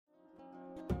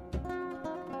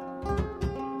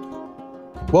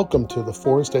Welcome to the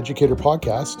Forest Educator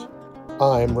podcast.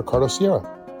 I'm Ricardo Sierra.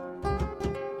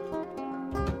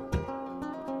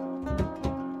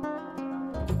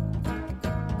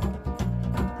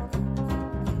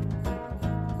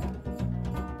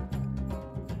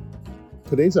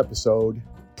 Today's episode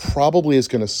probably is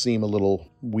going to seem a little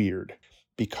weird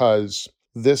because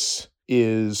this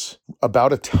is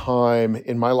about a time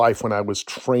in my life when I was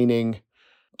training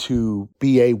to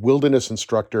be a wilderness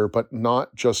instructor, but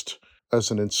not just as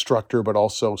an instructor, but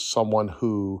also someone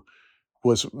who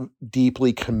was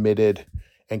deeply committed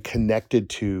and connected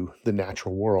to the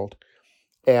natural world.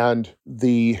 And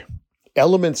the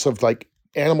elements of like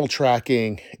animal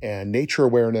tracking and nature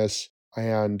awareness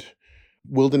and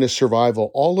wilderness survival,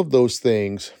 all of those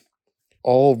things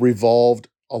all revolved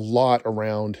a lot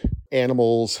around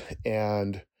animals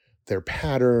and their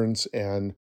patterns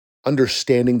and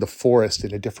understanding the forest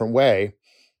in a different way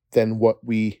than what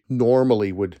we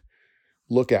normally would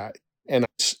look at. And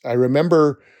I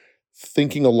remember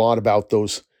thinking a lot about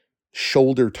those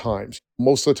shoulder times.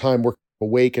 Most of the time we're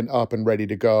awake and up and ready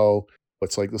to go.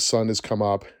 It's like the sun has come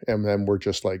up and then we're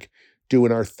just like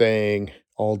doing our thing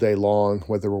all day long,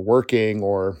 whether we're working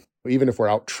or even if we're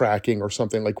out tracking or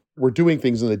something, like we're doing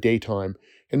things in the daytime.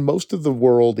 And most of the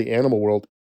world, the animal world,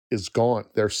 is gone.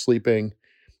 They're sleeping,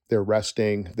 they're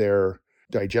resting, they're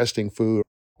digesting food,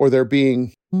 or they're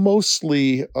being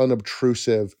mostly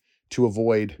unobtrusive to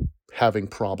avoid having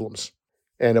problems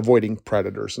and avoiding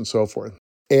predators and so forth.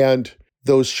 And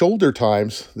those shoulder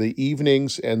times, the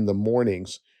evenings and the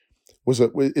mornings,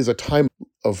 is a time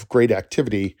of great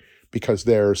activity because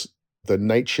there's the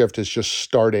night shift is just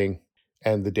starting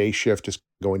and the day shift is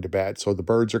going to bed. So the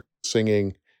birds are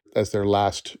singing as their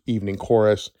last evening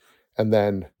chorus, and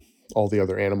then all the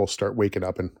other animals start waking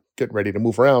up and getting ready to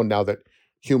move around now that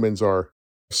humans are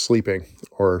sleeping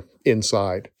or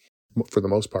inside for the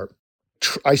most part.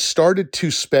 I started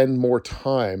to spend more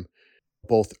time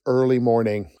both early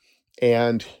morning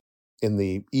and in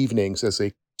the evenings as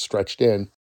they stretched in.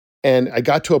 And I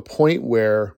got to a point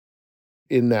where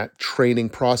in that training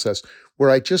process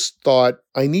where I just thought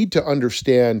I need to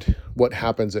understand what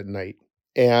happens at night.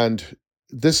 And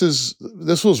this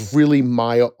was really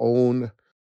my own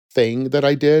thing that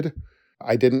I did.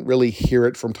 I didn't really hear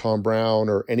it from Tom Brown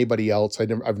or anybody else.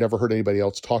 I've never heard anybody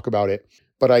else talk about it.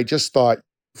 But I just thought,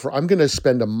 I'm going to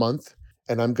spend a month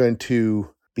and I'm going to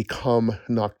become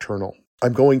nocturnal.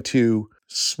 I'm going to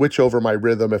switch over my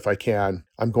rhythm if I can.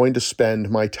 I'm going to spend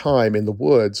my time in the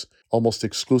woods almost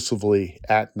exclusively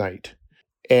at night.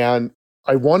 And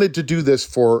I wanted to do this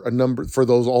for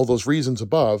all those reasons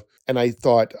above. And I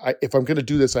thought, if I'm going to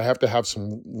do this, I have to have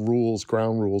some rules,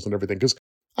 ground rules and everything. Because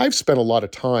I've spent a lot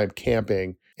of time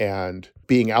camping and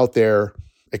being out there,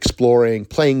 exploring,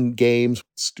 playing games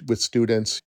with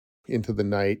students into the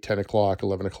night, 10 o'clock,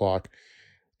 11 o'clock.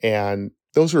 And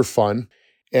those are fun.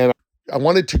 And I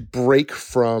wanted to break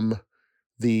from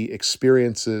the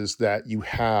experiences that you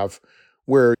have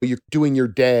where you're doing your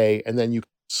day and then you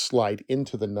slide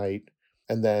into the night.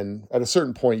 And then at a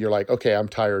certain point, you're like, okay, I'm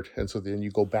tired. And so then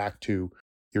you go back to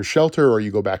your shelter or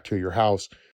you go back to your house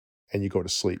and you go to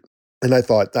sleep. And I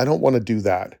thought, I don't want to do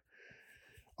that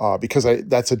because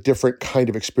that's a different kind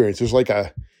of experience. There's like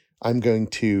I'm going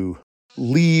to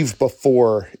leave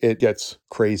before it gets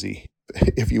crazy,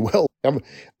 if you will. I'm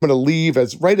going to leave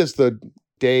as the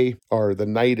day or the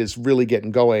night is really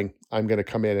getting going. I'm going to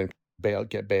come in and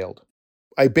get bailed.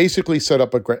 I basically set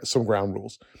up some ground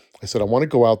rules. I said, I want to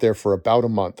go out there for about a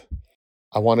month.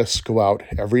 I want to go out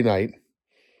every night.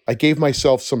 I gave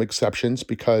myself some exceptions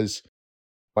because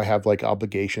I have like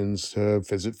obligations to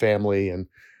visit family and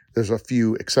there's a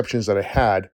few exceptions that I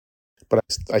had. But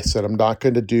I said, I'm not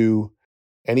going to do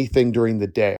anything during the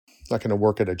day. I'm not going to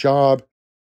work at a job.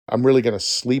 I'm really going to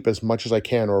sleep as much as I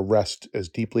can or rest as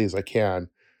deeply as I can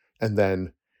and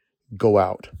then go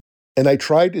out. And I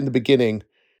tried in the beginning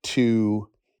to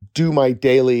do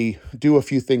a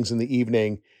few things in the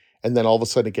evening, and then all of a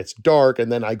sudden it gets dark,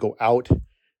 and then I go out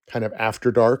kind of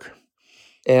after dark.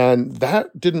 And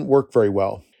that didn't work very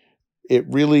well. It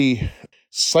really,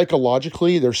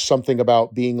 psychologically, there's something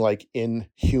about being like in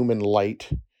human light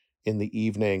in the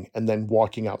evening and then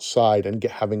walking outside and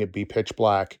having it be pitch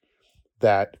black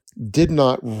that did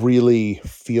not really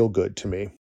feel good to me.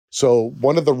 So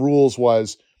one of the rules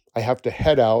was I have to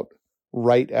head out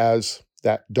right as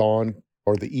that dawn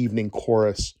or the evening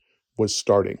chorus was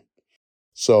starting.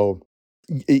 So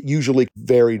it usually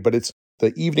varied, but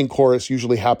the evening chorus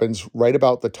usually happens right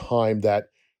about the time that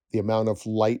the amount of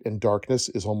light and darkness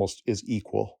is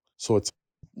equal. So it's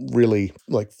really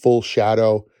like full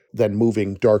shadow, then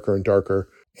moving darker and darker.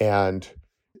 And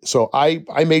So I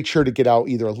made sure to get out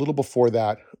either a little before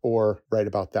that or right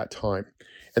about that time.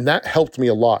 And that helped me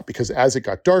a lot because as it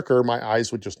got darker, my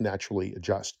eyes would just naturally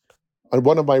adjust. And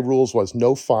one of my rules was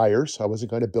no fires. I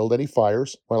wasn't going to build any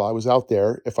fires while I was out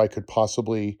there if I could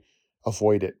possibly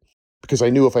avoid it. Because I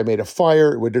knew if I made a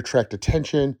fire, it would attract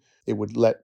attention. It would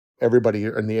let everybody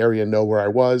in the area know where I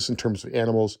was in terms of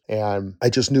animals. And I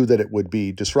just knew that it would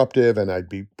be disruptive and I'd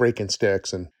be breaking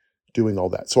sticks and doing all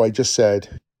that. So I just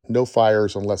said no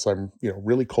fires unless I'm,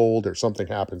 really cold or something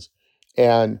happens.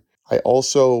 And I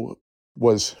also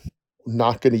was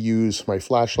not going to use my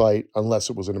flashlight unless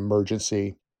it was an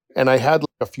emergency. And I had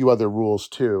a few other rules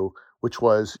too, which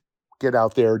was get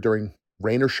out there during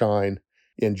rain or shine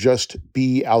and just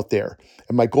be out there.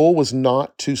 And my goal was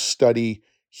not to study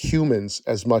humans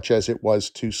as much as it was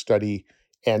to study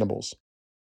animals.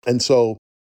 And so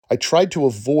I tried to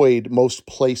avoid most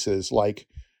places like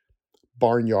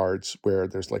barnyards where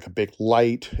there's like a big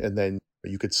light and then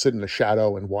you could sit in the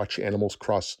shadow and watch animals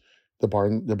cross the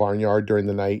barnyard during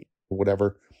the night or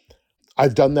whatever.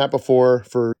 I've done that before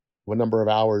for a number of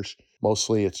hours.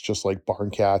 Mostly it's just like barn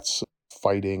cats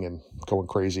fighting and going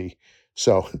crazy.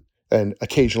 So, an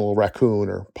occasional raccoon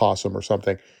or possum or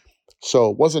something.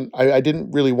 So it wasn't, I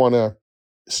didn't really want to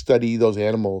study those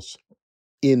animals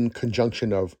in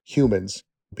conjunction of humans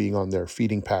being on their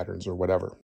feeding patterns or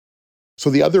whatever. So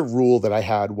the other rule that I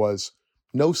had was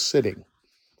no sitting.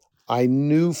 I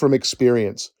knew from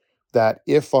experience that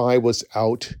if I was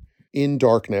out in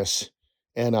darkness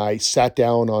and I sat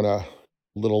down on a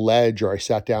little ledge or I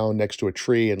sat down next to a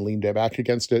tree and leaned back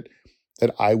against it,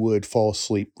 that I would fall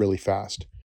asleep really fast.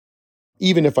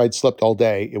 Even if I'd slept all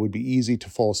day, it would be easy to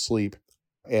fall asleep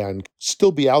and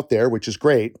still be out there, which is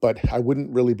great, but I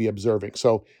wouldn't really be observing.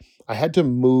 So I had to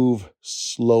move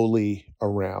slowly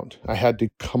around. I had to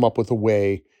come up with a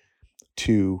way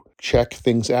to check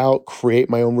things out, create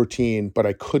my own routine, but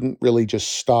I couldn't really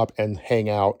just stop and hang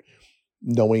out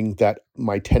knowing that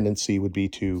my tendency would be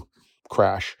to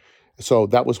crash. So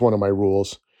that was one of my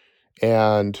rules.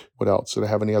 And what else? Did I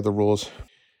have any other rules?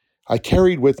 I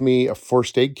carried with me a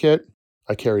first aid kit.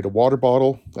 I carried a water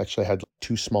bottle. Actually, I had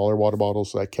two smaller water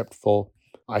bottles that I kept full.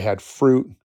 I had fruit,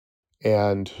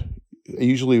 and I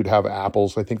usually would have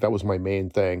apples. I think that was my main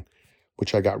thing,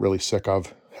 which I got really sick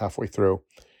of halfway through.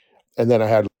 And then I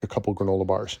had a couple granola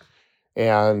bars.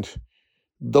 And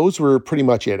those were pretty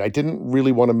much it. I didn't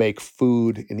really want to make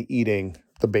food and eating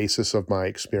the basis of my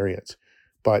experience,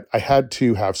 but I had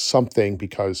to have something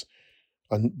because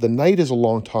the night is a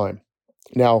long time.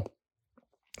 Now,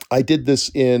 I did this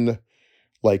in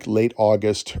like late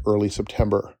August, early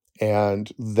September,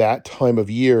 and that time of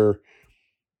year,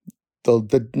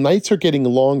 the nights are getting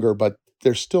longer, but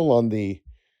they're still on the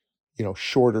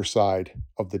shorter side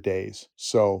of the days.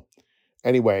 So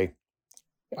anyway,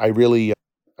 I really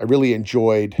I really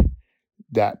enjoyed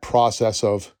that process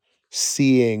of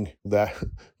seeing the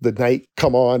night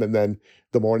come on and then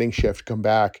the morning shift come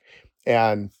back.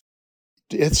 And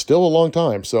it's still a long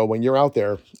time. So when you're out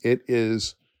there, it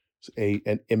is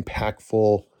an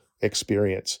impactful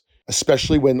experience,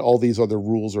 especially when all these other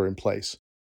rules are in place.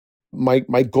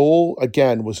 My goal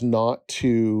again was not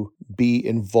to be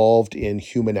involved in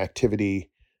human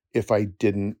activity if I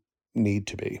didn't need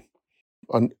to be.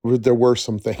 There were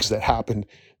some things that happened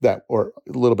that were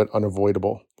a little bit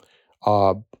unavoidable.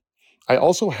 Uh, I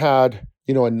also had,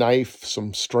 a knife,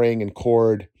 some string and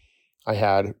cord. I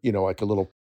had, like a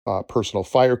little personal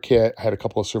fire kit. I had a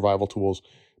couple of survival tools,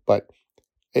 but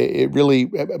it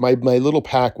really, my little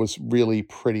pack was really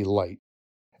pretty light.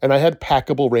 And I had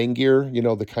packable rain gear,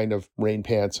 the kind of rain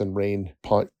pants and rain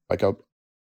pant,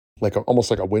 almost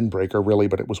like a windbreaker, really,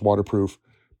 but it was waterproof.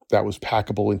 That was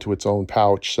packable into its own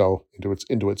pouch, so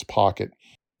into its pocket.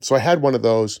 So I had one of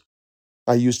those.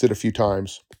 I used it a few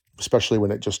times, especially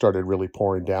when it just started really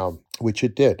pouring down, which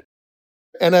it did.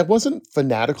 And I wasn't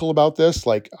fanatical about this.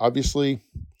 Like, obviously,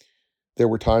 there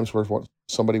were times where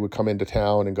somebody would come into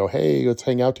town and go, "Hey, let's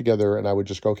hang out together." And I would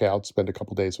just go, "Okay, I'll spend a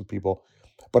couple days with people."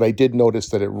 But I did notice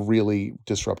that it really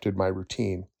disrupted my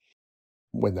routine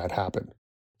when that happened.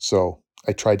 So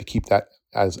I tried to keep that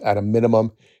as at a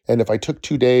minimum. And if I took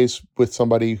 2 days with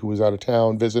somebody who was out of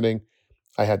town visiting,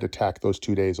 I had to tack those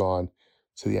 2 days on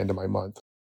to the end of my month.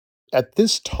 At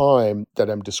this time that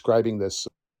I'm describing this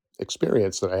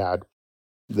experience that I had,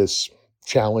 this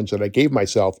challenge that I gave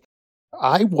myself,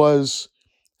 I was,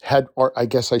 or I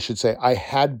guess I should say, I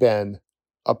had been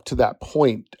up to that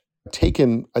point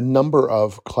taken a number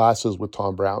of classes with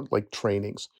Tom Brown, like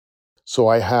trainings. So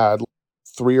I had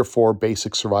 3 or 4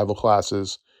 basic survival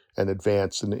classes and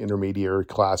advanced and intermediate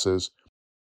classes.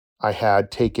 I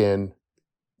had taken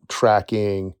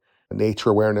tracking, nature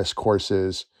awareness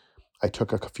courses. I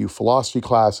took a few philosophy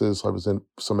classes. I was in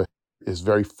some of his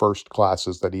very first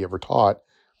classes that he ever taught.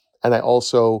 And I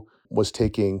also was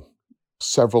taking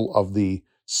several of the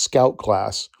scout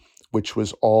class, which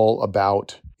was all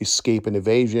about escape and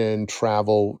evasion,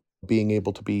 travel, being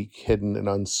able to be hidden and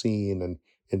unseen and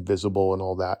invisible and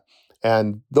all that.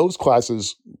 And those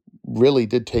classes really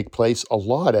did take place a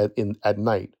lot at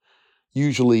night,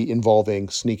 usually involving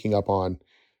sneaking up on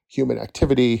human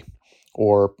activity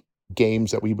or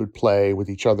games that we would play with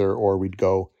each other, or we'd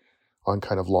go on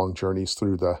kind of long journeys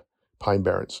through the Pine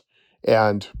Barrens.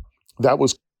 And that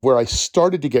was where I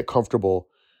started to get comfortable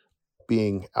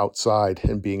being outside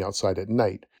and being outside at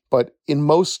night. But in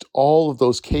most all of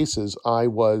those cases, I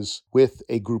was with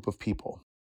a group of people.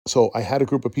 So I had a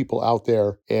group of people out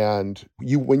there, and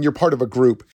when you're part of a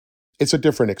group, it's a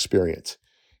different experience.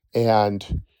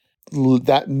 And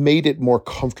that made it more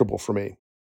comfortable for me.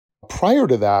 Prior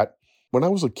to that, when I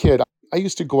was a kid, I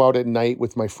used to go out at night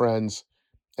with my friends,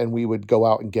 and we would go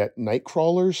out and get night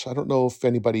crawlers. I don't know if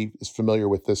anybody is familiar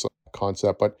with this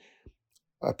concept, but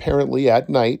apparently at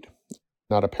night,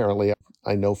 not apparently,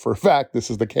 I know for a fact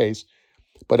this is the case,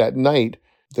 but at night,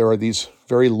 there are these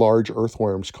very large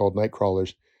earthworms called night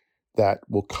crawlers that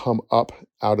will come up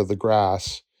out of the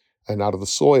grass and out of the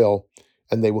soil,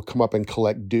 and they will come up and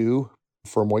collect dew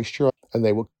for moisture, and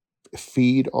they will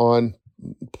feed on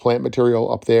plant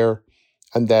material up there.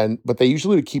 And then, but they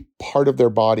usually would keep part of their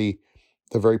body,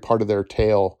 the very part of their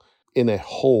tail, in a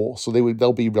hole. So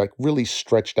they'll be like really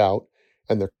stretched out,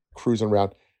 and they're cruising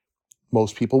around.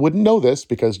 Most people wouldn't know this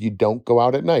because you don't go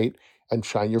out at night and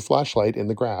shine your flashlight in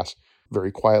the grass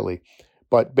very quietly.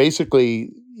 But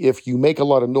basically, if you make a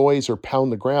lot of noise or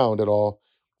pound the ground at all,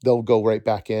 they'll go right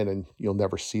back in and you'll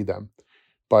never see them.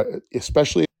 But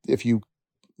especially if you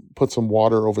put some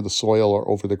water over the soil or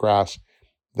over the grass,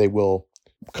 they will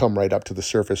come right up to the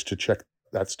surface to check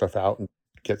that stuff out and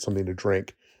get something to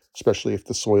drink, especially if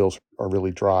the soils are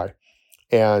really dry.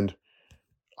 And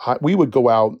we would go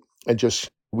out and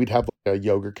we'd have like a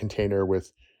yogurt container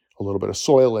with a little bit of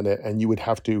soil in it, and you would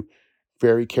have to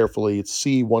very carefully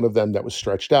see one of them that was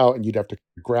stretched out, and you'd have to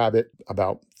grab it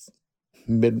about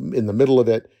in the middle of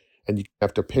it, and you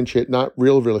have to pinch it, not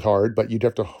really hard, but you'd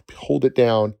have to hold it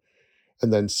down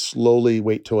and then slowly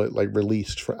wait till it like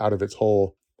released out of its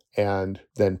hole, and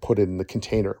then put it in the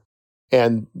container.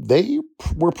 And they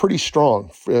were pretty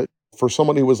strong for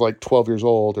someone who was like 12 years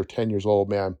old or 10 years old,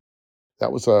 man.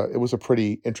 It was a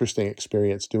pretty interesting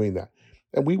experience doing that.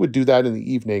 And we would do that in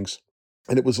the evenings,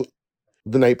 and it was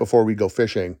the night before we'd go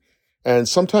fishing. And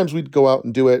sometimes we'd go out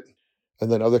and do it,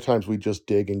 and then other times we'd just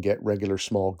dig and get regular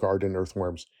small garden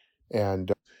earthworms. And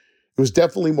it was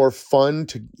definitely more fun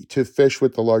to fish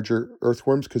with the larger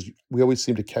earthworms because we always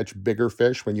seem to catch bigger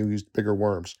fish when you used bigger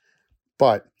worms.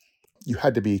 But you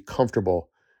had to be comfortable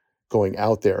going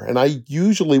out there. And I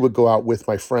usually would go out with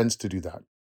my friends to do that.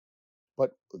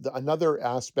 But another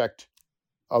aspect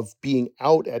of being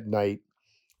out at night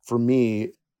for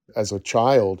me as a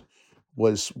child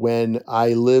was when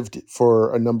I lived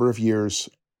for a number of years,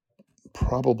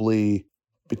 probably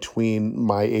between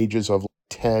my ages of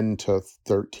 10 to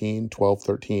 13, 12,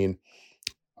 13.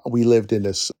 We lived in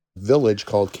this village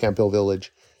called Campbell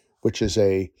Village, which is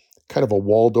a kind of a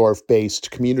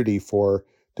Waldorf-based community for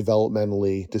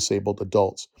developmentally disabled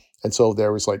adults. And so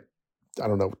there was like, I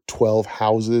don't know, 12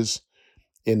 houses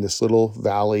in this little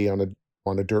valley on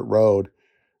a dirt road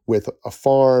with a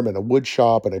farm and a wood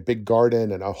shop and a big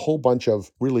garden and a whole bunch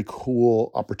of really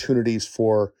cool opportunities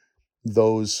for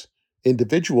those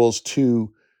individuals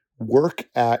to work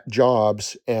at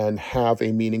jobs and have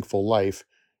a meaningful life.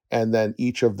 And then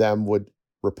each of them would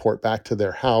report back to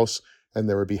their house, and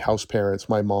there would be house parents.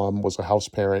 My mom was a house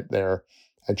parent there,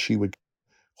 and she would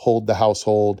hold the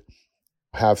household,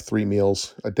 have 3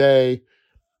 meals a day,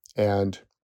 and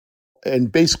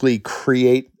basically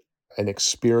create an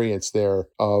experience there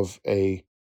of a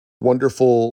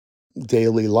wonderful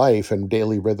daily life and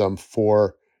daily rhythm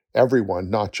for everyone,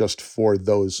 not just for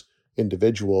those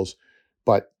individuals,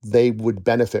 but they would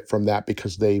benefit from that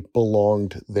because they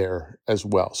belonged there as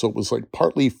well. So it was like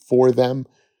partly for them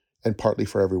and partly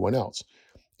for everyone else.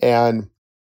 And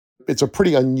it's a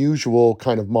pretty unusual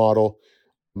kind of model.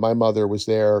 My mother was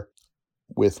there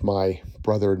with my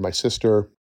brother and my sister,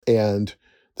 and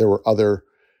there were other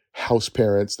house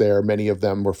parents there. Many of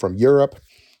them were from Europe.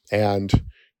 And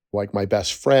like my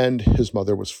best friend, his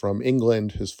mother was from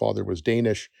England, his father was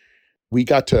Danish. We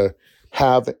got to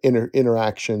have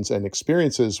interactions and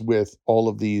experiences with all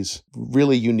of these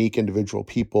really unique individual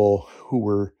people who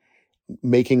were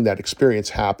making that experience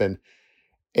happen.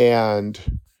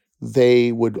 And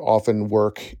they would often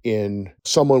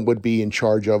someone would be in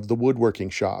charge of the woodworking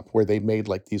shop where they made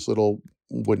like these little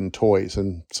wooden toys.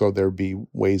 And so there'd be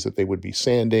ways that they would be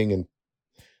sanding and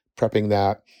prepping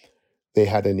that. They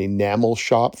had an enamel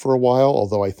shop for a while,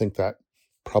 although I think that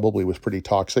probably was pretty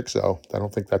toxic. So I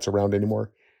don't think that's around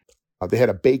anymore. They had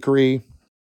a bakery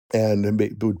and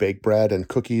would bake bread and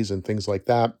cookies and things like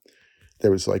that.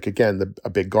 There was like, again, a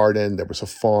big garden. There was a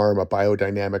farm, a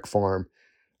biodynamic farm.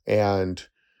 And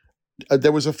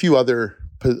there was a few other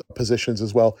positions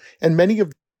as well. And many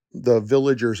of the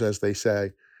villagers, as they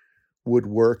say, would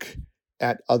work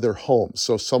at other homes.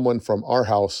 So someone from our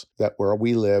house where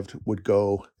we lived would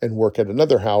go and work at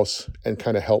another house and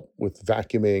kind of help with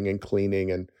vacuuming and cleaning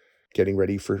and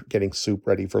getting soup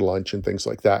ready for lunch and things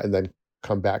like that, and then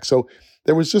come back. So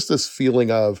there was just this feeling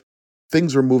of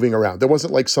things were moving around. There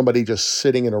wasn't like somebody just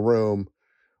sitting in a room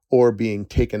or being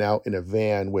taken out in a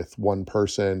van with one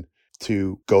person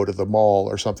to go to the mall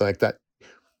or something like that.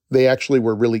 They actually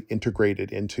were really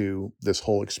integrated into this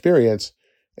whole experience.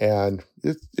 And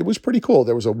it was pretty cool.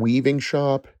 There was a weaving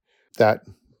shop that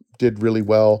did really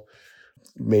well,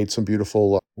 made some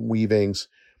beautiful weavings.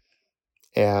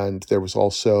 And there was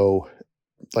also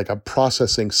like a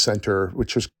processing center,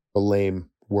 which was a lame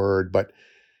word, but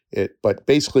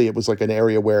basically it was like an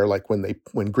area where like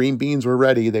when green beans were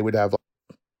ready, they would have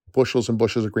bushels and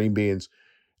bushels of green beans.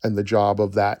 And the job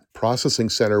of that processing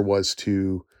center was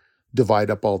to divide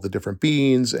up all the different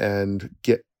beans and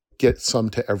get some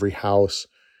to every house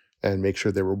and make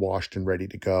sure they were washed and ready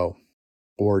to go.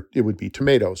 Or it would be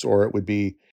tomatoes, or it would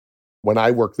be, when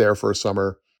I worked there for a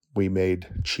summer, we made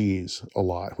cheese a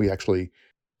lot. We actually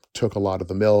took a lot of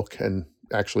the milk and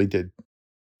actually did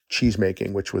cheese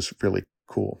making, which was really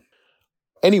cool.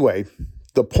 Anyway,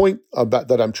 the point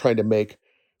that I'm trying to make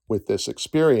with this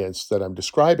experience that I'm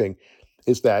describing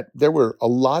is that there were a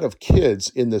lot of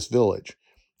kids in this village,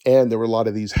 and there were a lot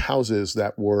of these houses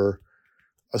that were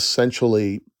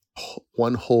essentially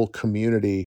one whole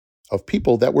community of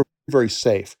people that were very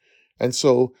safe. And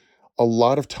so a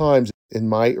lot of times in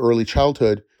my early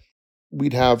childhood,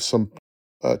 we'd have some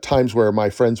times where my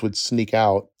friends would sneak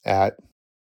out at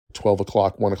 12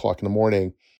 o'clock, 1 o'clock in the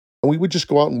morning, and we would just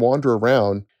go out and wander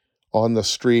around on the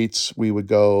streets. We would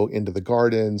go into the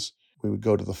gardens. We would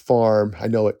go to the farm. I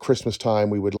know at Christmas time,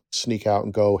 we would sneak out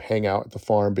and go hang out at the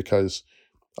farm because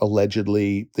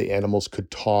allegedly the animals could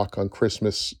talk on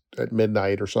Christmas at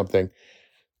midnight or something,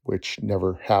 which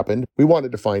never happened. We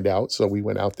wanted to find out, so we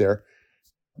went out there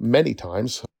many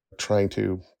times trying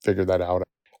to figure that out.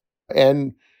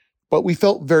 But we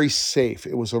felt very safe.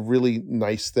 It was a really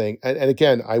nice thing. And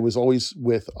again, I was always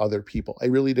with other people. I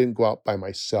really didn't go out by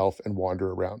myself and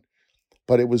wander around.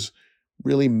 But it was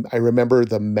really, I remember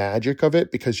the magic of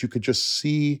it because you could just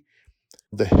see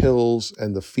the hills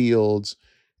and the fields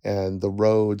and the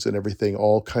roads and everything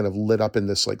all kind of lit up in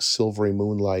this like silvery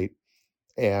moonlight,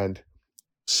 and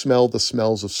smell the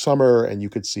smells of summer, and you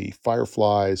could see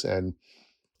fireflies. And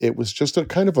it was just a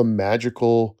kind of a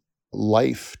magical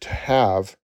life to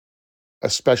have,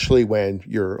 especially when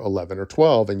you're 11 or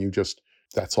 12 and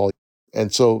that's all.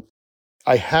 And so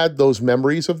I had those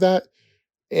memories of that.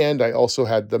 And I also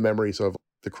had the memories of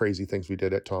the crazy things we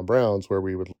did at Tom Brown's, where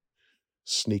we would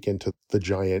sneak into the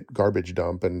giant garbage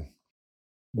dump and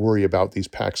worry about these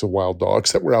packs of wild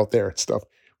dogs that were out there and stuff,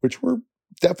 which were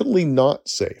definitely not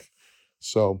safe.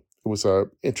 So it was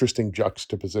an interesting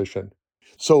juxtaposition.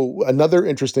 So another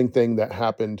interesting thing that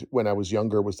happened when I was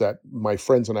younger was that my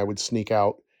friends and I would sneak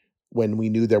out when we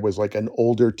knew there was like an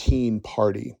older teen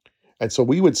party. And so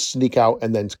we would sneak out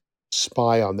and then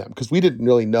spy on them because we didn't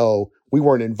really know. We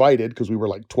weren't invited because we were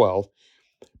like 12,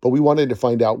 but we wanted to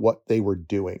find out what they were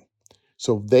doing.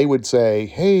 So they would say,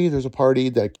 hey, there's a party,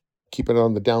 that keep it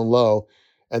on the down low.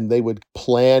 And they would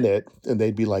plan it, and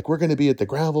they'd be like, we're going to be at the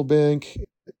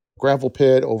gravel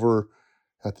pit over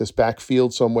at this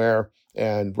backfield somewhere,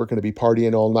 and we're going to be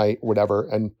partying all night, whatever.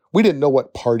 And we didn't know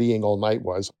what partying all night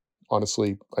was.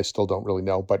 Honestly, I still don't really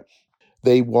know, but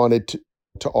they wanted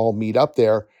to all meet up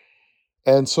there.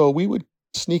 And so we would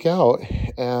sneak out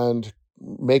and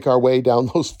make our way down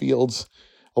those fields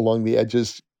along the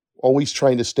edges, always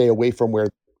trying to stay away from where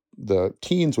the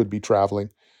teens would be traveling.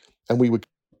 And we would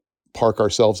park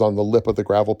ourselves on the lip of the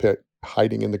gravel pit,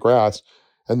 hiding in the grass,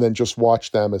 and then just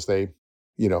watch them as they,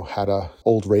 had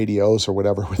old radios or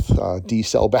whatever with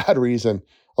D-cell batteries and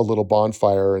a little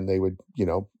bonfire, and they would,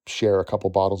 share a couple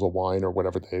bottles of wine or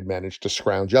whatever they had managed to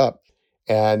scrounge up.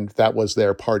 And that was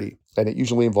their party. And it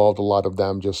usually involved a lot of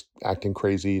them just acting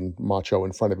crazy and macho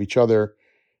in front of each other.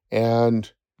 And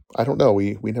I don't know,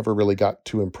 we never really got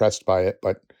too impressed by it,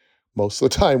 but most of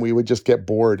the time we would just get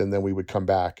bored and then we would come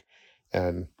back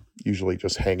and, usually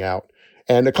just hang out.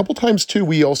 And a couple times too,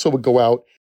 we also would go out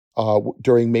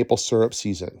during maple syrup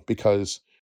season because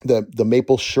the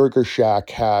maple sugar shack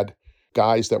had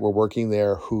guys that were working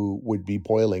there who would be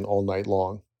boiling all night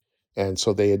long. And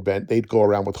so they'd go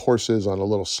around with horses on a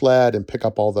little sled and pick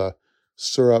up all the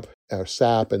syrup or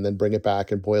sap and then bring it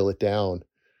back and boil it down.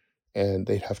 And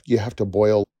you have to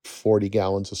boil 40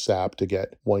 gallons of sap to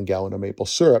get 1 gallon of maple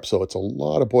syrup. So it's a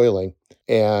lot of boiling.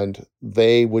 And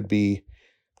they would be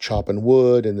chopping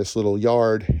wood in this little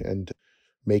yard and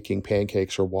making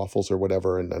pancakes or waffles or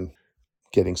whatever, and then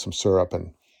getting some syrup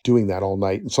and doing that all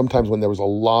night. And sometimes when there was a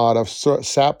lot of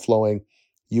sap flowing,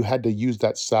 you had to use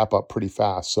that sap up pretty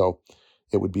fast. So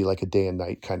it would be like a day and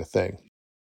night kind of thing.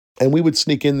 And we would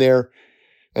sneak in there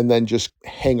and then just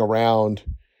hang around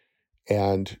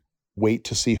and wait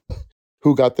to see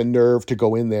who got the nerve to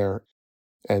go in there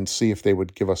and see if they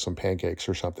would give us some pancakes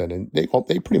or something. And they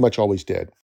pretty much always did.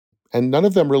 And none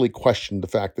of them really questioned the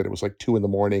fact that it was like 2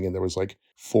 a.m. and there was like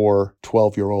 4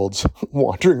 12-year-olds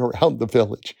wandering around the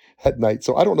village at night.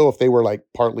 So I don't know if they were like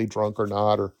partly drunk or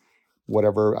not or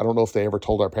whatever. I don't know if they ever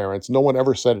told our parents. No one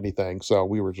ever said anything. So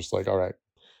we were just like, all right,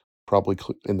 probably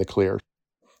in the clear.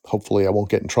 Hopefully I won't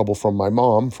get in trouble from my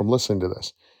mom from listening to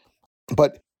this.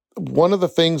 But one of the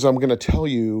things I'm going to tell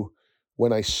you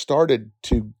when I started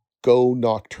to go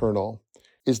nocturnal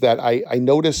is that I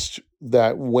noticed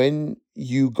that when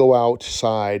you go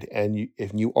outside and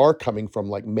if you are coming from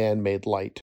like man-made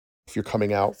light, if you're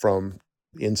coming out from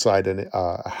inside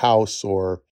a house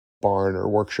or barn or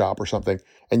workshop or something,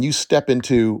 and you step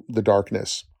into the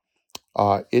darkness,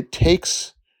 it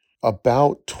takes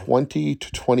about 20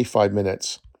 to 25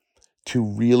 minutes to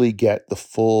really get the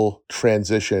full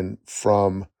transition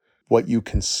from what you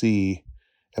can see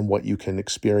and what you can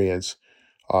experience.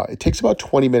 It takes about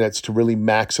 20 minutes to really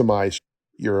maximize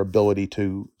your ability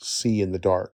to see in the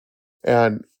dark.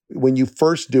 And when you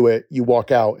first do it, you walk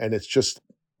out and it's just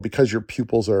because your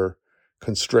pupils are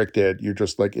constricted, you're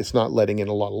just like, it's not letting in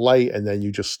a lot of light. And then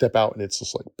you just step out and it's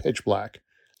just like pitch black.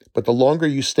 But the longer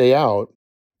you stay out,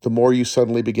 the more you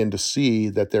suddenly begin to see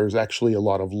that there's actually a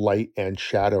lot of light and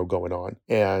shadow going on.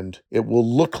 And it will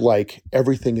look like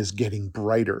everything is getting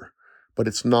brighter, but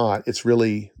it's not. It's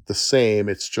really the same.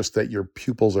 It's just that your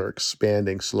pupils are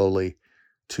expanding slowly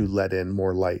to let in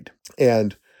more light.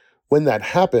 And when that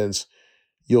happens,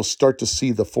 you'll start to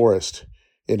see the forest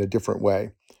in a different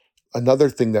way. Another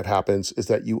thing that happens is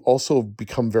that you also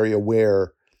become very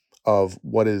aware of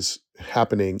what is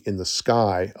happening in the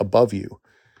sky above you.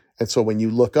 And so when you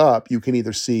look up, you can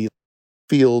either see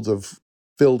fields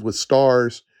filled with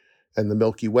stars and the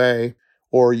Milky Way,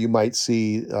 or you might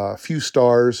see a few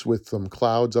stars with some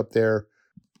clouds up there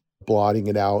blotting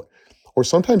it out. Or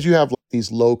sometimes you have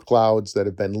these low clouds that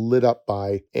have been lit up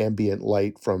by ambient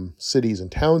light from cities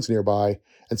and towns nearby.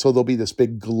 And so there'll be this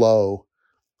big glow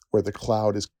where the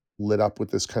cloud is lit up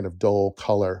with this kind of dull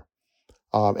color.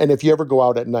 And if you ever go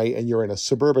out at night and you're in a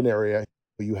suburban area,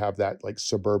 you have that like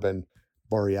suburban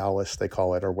borealis, they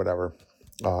call it, or whatever,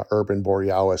 urban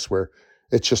borealis, where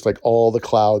it's just like all the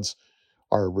clouds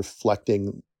are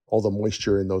reflecting all the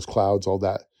moisture in those clouds,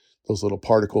 those little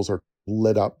particles are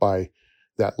lit up by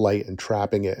that light and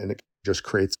trapping it. And it just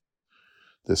creates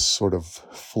this sort of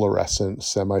fluorescent,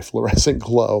 semi-fluorescent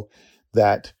glow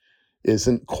that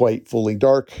isn't quite fully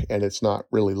dark and it's not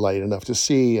really light enough to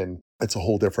see. And it's a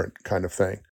whole different kind of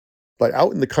thing. But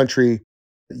out in the country,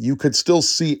 you could still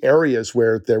see areas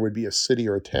where there would be a city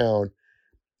or a town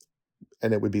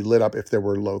and it would be lit up if there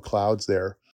were low clouds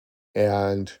there.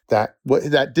 And that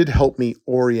did help me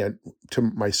orient to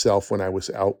myself when I was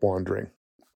out wandering.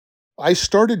 I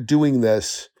started doing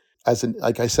this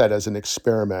like I said, as an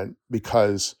experiment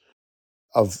because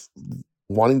of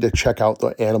wanting to check out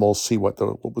the animals, see what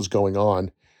was going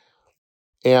on.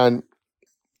 And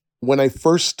when I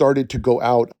first started to go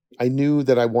out, I knew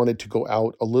that I wanted to go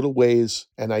out a little ways,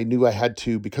 and I knew I had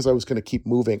to, because I was going to keep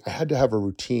moving, I had to have a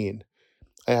routine.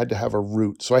 I had to have a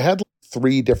route. So I had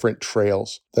 3 different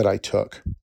trails that I took.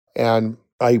 And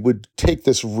I would take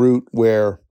this route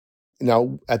where,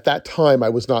 now at that time, I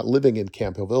was not living in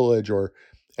Campbell Village or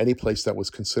any place that was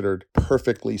considered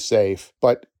perfectly safe,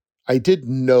 but I did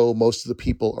know most of the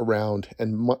people around,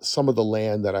 and some of the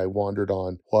land that I wandered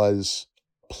on was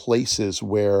places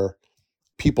where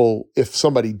people, if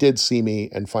somebody did see me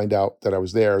and find out that I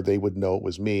was there, they would know it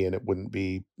was me and it wouldn't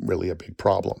be really a big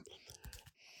problem.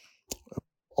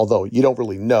 Although you don't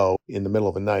really know in the middle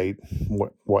of the night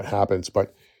what happens,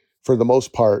 but for the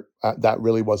most part, that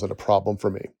really wasn't a problem for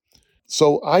me.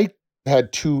 So I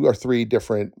had 2 or 3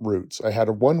 different routes. I had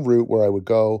one route where I would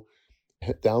go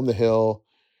down the hill,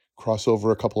 cross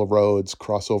over a couple of roads,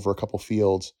 cross over a couple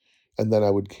fields, and then I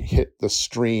would hit the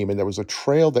stream, and there was a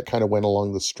trail that kind of went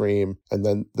along the stream, and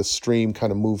then the stream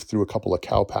kind of moved through a couple of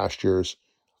cow pastures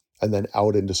and then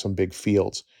out into some big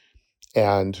fields,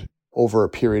 and over a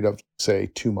period of, say,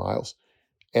 2 miles.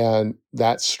 And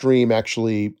that stream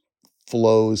actually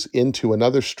flows into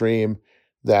another stream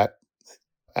that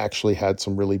actually had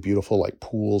some really beautiful like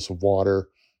pools of water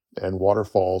and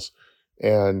waterfalls.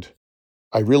 And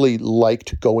I really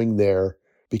liked going there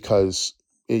because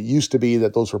it used to be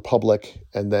that those were public,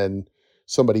 and then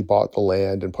somebody bought the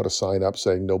land and put a sign up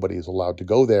saying nobody is allowed to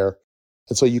go there.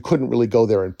 And so you couldn't really go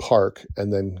there and park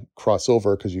and then cross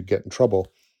over because you'd get in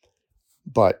trouble.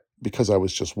 But because I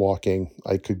was just walking,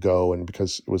 I could go, and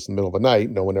because it was the middle of the night,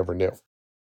 no one ever knew.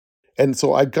 And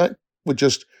so would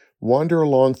just wander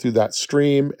along through that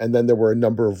stream, and then there were a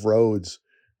number of roads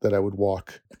that I would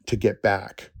walk to get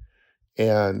back.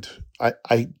 And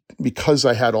I because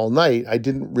I had all night, I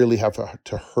didn't really have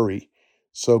to hurry.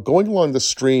 So going along the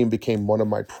stream became one of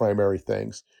my primary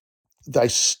things. I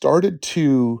started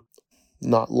to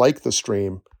not like the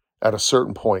stream at a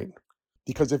certain point,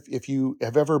 because if you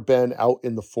have ever been out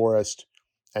in the forest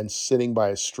and sitting by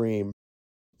a stream,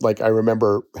 like I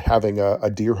remember having a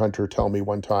deer hunter tell me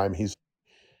one time,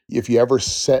 if you ever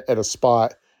sit at a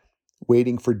spot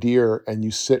waiting for deer and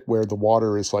you sit where the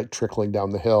water is like trickling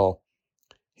down the hill,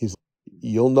 he's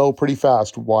you'll know pretty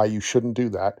fast why you shouldn't do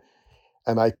that.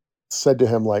 And I said to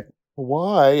him, like,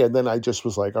 why? And then I just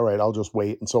was like, all right, I'll just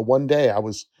wait. And so one day I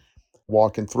was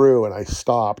walking through and I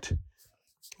stopped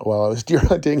while I was deer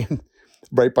hunting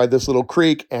right by this little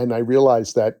creek. And I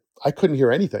realized that I couldn't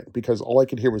hear anything because all I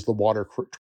could hear was the water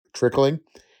trickling.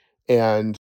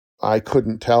 And I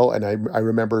couldn't tell. And I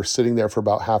remember sitting there for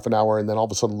about half an hour and then all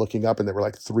of a sudden looking up, and there were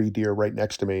like 3 deer right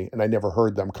next to me. And I never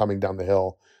heard them coming down the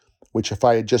hill, which if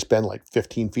I had just been like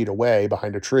 15 feet away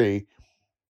behind a tree,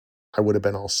 I would have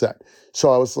been all set.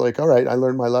 So I was like, all right, I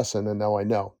learned my lesson and now I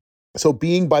know. So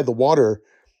being by the water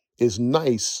is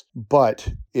nice,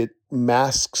 but it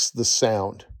masks the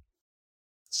sound.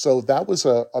 So that was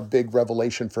a big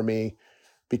revelation for me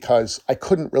because I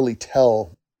couldn't really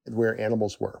tell where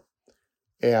animals were.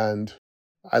 And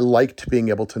I liked being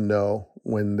able to know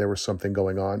when there was something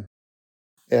going on.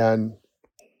 And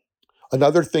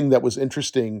another thing that was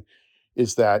interesting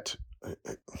is that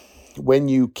when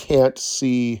you can't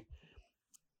see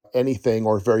anything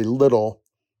or very little,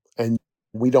 and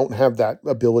we don't have that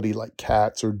ability like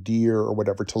cats or deer or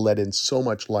whatever to let in so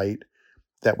much light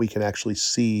that we can actually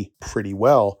see pretty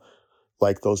well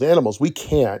like those animals, we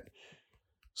can't.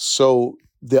 So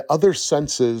the other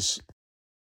senses,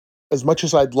 as much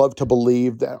as I'd love to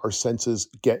believe that our senses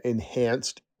get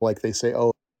enhanced, like they say,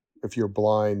 oh, if you're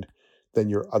blind, then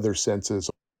your other senses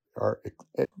are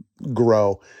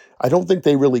grow. I don't think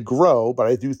they really grow, but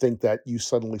I do think that you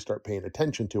suddenly start paying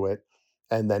attention to it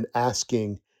and then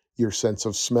asking your sense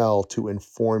of smell to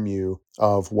inform you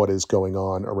of what is going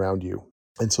on around you.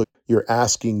 And so you're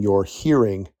asking your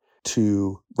hearing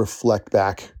to reflect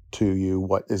back to you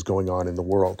what is going on in the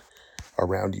world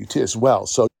around you too, as well.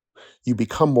 So you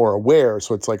become more aware.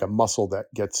 So it's like a muscle that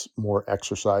gets more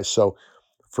exercise. So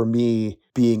for me,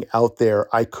 being out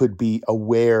there, I could be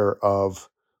aware of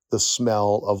the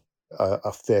smell of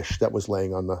a fish that was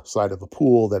laying on the side of the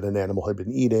pool that an animal had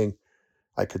been eating.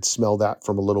 I could smell that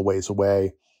from a little ways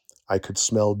away. I could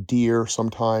smell deer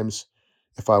sometimes.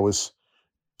 If I was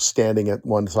standing at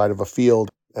one side of a field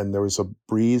and there was a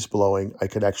breeze blowing, I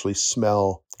could actually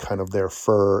smell kind of their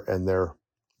fur and their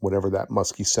whatever that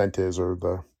musky scent is, or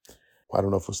I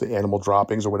don't know if it was the animal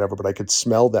droppings or whatever, but I could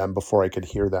smell them before I could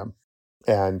hear them.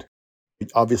 And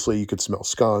obviously you could smell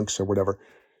skunks or whatever.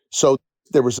 So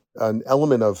there was an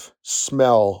element of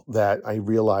smell that I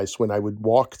realized when I would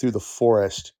walk through the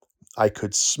forest. I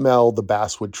could smell the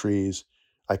basswood trees.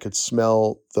 I could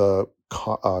smell the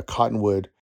cottonwood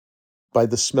by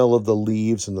the smell of the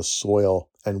leaves and the soil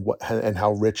and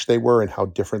how rich they were and how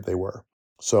different they were.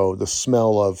 So the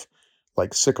smell of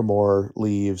like sycamore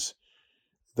leaves,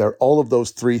 all of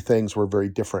those 3 things were very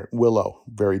different. Willow,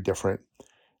 very different.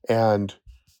 And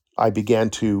I began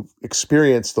to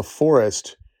experience the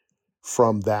forest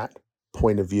from that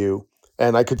point of view.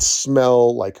 And I could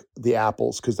smell like the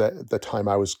apples, because at the time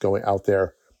I was going out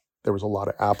there, there was a lot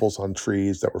of apples on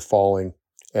trees that were falling.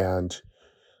 And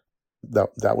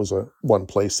that was one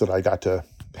place that I got to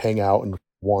hang out and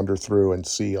wander through and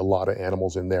see a lot of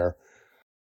animals in there.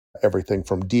 Everything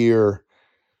from deer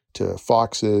to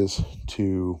foxes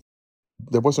to,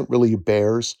 there wasn't really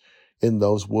bears in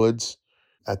those woods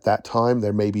at that time.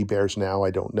 There may be bears now, I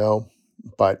don't know.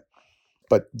 But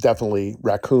definitely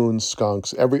raccoons,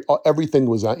 skunks, everything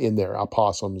was in there,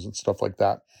 opossums and stuff like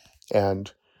that.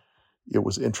 And it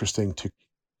was interesting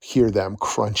hear them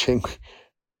crunching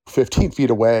 15 feet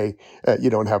away,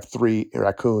 and have three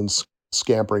raccoons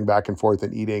scampering back and forth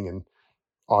and eating, and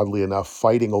oddly enough,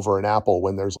 fighting over an apple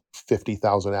when there's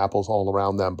 50,000 apples all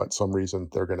around them, but some reason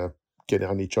they're going to get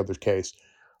on each other's case.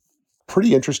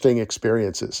 Pretty interesting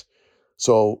experiences.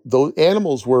 So those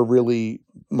animals were really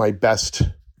my best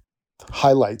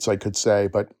highlights, I could say,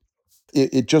 but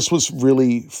it just was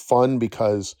really fun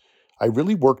because I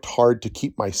really worked hard to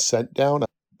keep my scent down.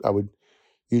 I would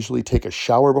usually take a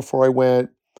shower before I went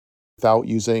without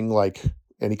using like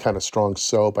any kind of strong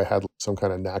soap. I had some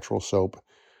kind of natural soap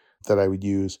that I would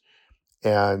use,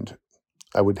 and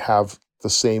I would have the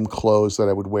same clothes that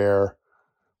I would wear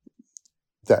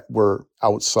that were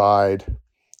outside,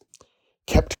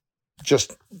 kept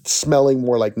just smelling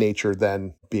more like nature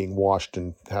than being washed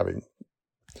and having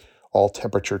all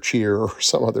temperature cheer or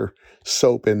some other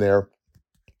soap in there.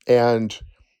 And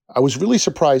I was really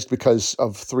surprised because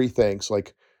of three things.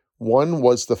 Like, one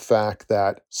was the fact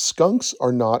that skunks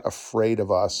are not afraid of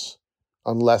us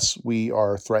unless we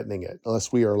are threatening it,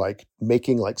 unless we are like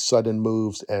making like sudden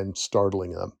moves and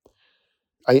startling them.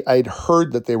 I'd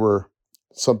heard that they were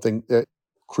something that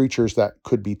creatures that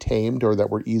could be tamed or that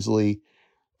were easily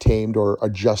tamed or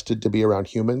adjusted to be around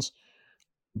humans,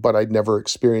 but I'd never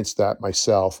experienced that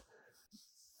myself.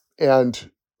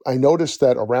 And I noticed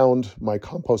that around my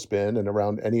compost bin and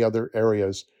around any other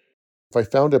areas, if I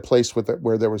found a place with it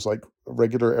where there was like a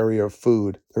regular area of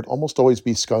food, there'd almost always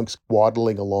be skunks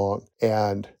waddling along.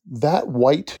 And that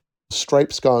white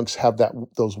striped skunks have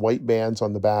those white bands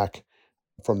on the back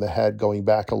from the head going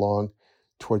back along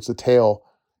towards the tail.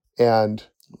 And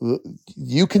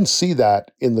you can see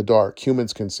that in the dark.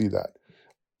 Humans can see that.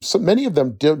 So many of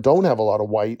them don't have a lot of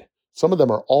white. Some of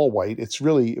them are all white.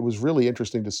 It was really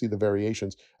interesting to see the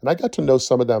variations. And I got to know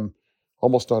some of them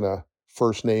almost on a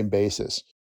first name basis.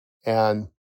 And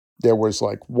there was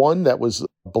like one that was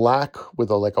black with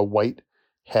like a white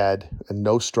head and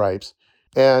no stripes.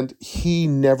 And he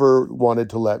never wanted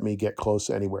to let me get close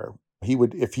anywhere.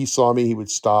 If he saw me, he would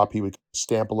stop, he would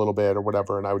stamp a little bit or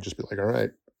whatever. And I would just be like, all right,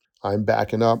 I'm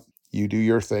backing up. You do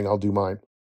your thing, I'll do mine.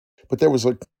 But there was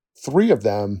like three of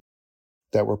them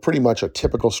that were pretty much a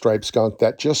typical striped skunk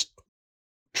that just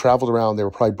traveled around. They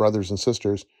were probably brothers and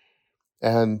sisters.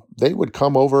 And they would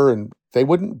come over and they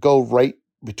wouldn't go right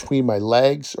between my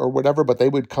legs or whatever, but they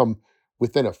would come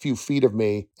within a few feet of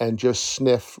me and just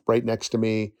sniff right next to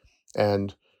me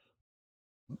and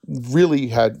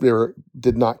really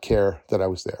did not care that I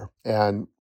was there. And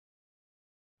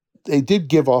they did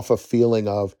give off a feeling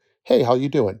of, hey, how you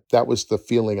doing? That was the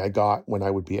feeling I got when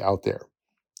I would be out there.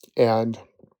 And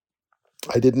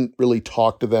I didn't really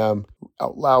talk to them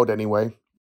out loud anyway,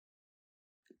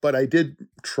 but I did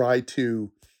try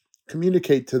to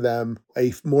communicate to them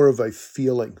more of a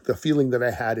feeling, the feeling that I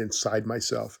had inside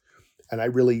myself. And I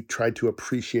really tried to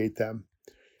appreciate them.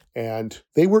 And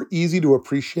they were easy to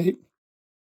appreciate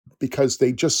because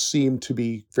they just seemed to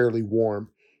be fairly warm.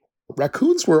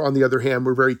 Raccoons were, on the other hand,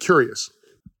 were very curious.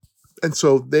 And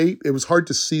so it was hard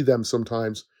to see them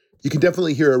sometimes. You can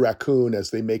definitely hear a raccoon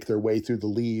as they make their way through the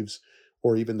leaves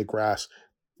or even the grass.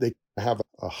 They have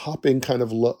a hopping kind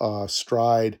of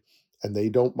stride, and they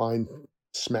don't mind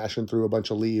smashing through a bunch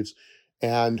of leaves.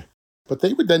 But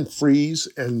they would then freeze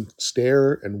and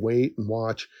stare and wait and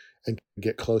watch and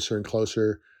get closer and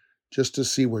closer just to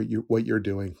see what you're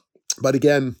doing. But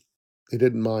again, they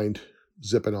didn't mind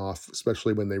zipping off,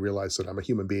 especially when they realized that I'm a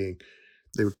human being.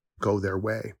 They would go their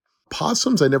way.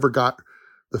 Possums, I never got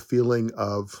the feeling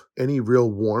of any real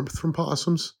warmth from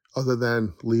possums other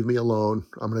than leave me alone.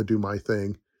 I'm going to do my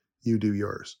thing. You do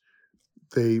yours.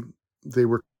 They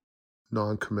were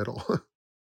non-committal.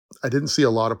 I didn't see a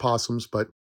lot of possums, but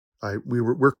we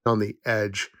were working on the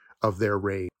edge of their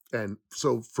range. And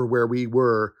so for where we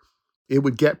were, it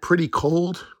would get pretty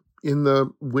cold in the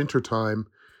wintertime,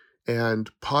 and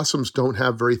possums don't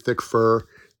have very thick fur.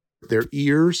 Their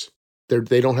ears,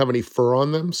 they don't have any fur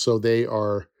on them, so they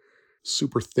are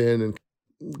super thin and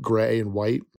gray and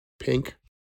white, pink,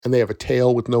 and they have a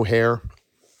tail with no hair.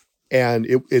 And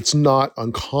it's not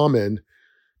uncommon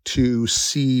to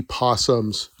see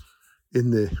possums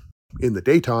in the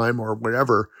daytime or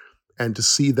whatever, and to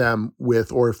see them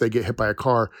or if they get hit by a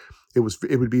car, it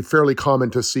would be fairly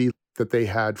common to see that they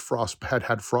had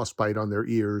frostbite on their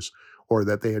ears, or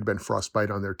that they had been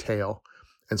frostbite on their tail.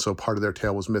 And so part of their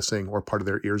tail was missing or part of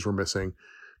their ears were missing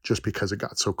just because it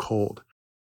got so cold.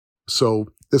 So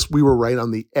we were right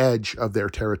on the edge of their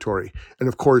territory. And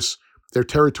of course, their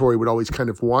territory would always kind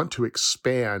of want to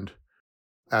expand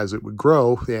as it would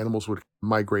grow. The animals would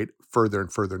migrate further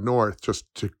and further north just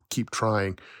to keep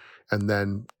trying. And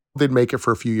then they'd make it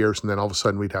for a few years, and then all of a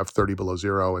sudden we'd have 30 below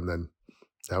zero, and then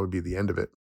that would be the end of it.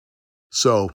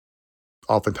 So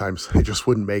oftentimes they just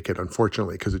wouldn't make it,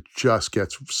 unfortunately, because it just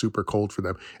gets super cold for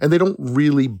them. And they don't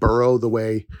really burrow the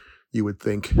way you would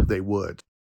think they would.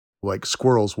 Like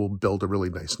squirrels will build a really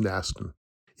nice nest, and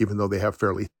even though they have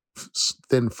fairly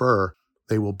thin fur,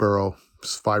 they will burrow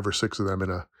 5 or 6 of them in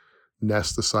a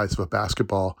nest the size of a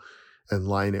basketball and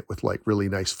line it with like really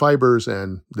nice fibers,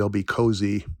 and they'll be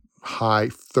cozy, high,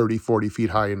 30, 40 feet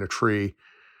high in a tree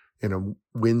in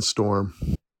a windstorm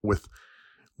with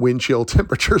wind chill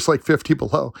temperatures like 50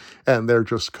 below, and they're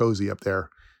just cozy up there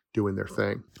doing their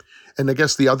thing. And I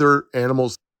guess the other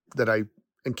animals that I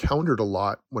encountered a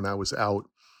lot when I was out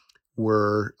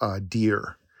were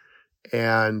deer.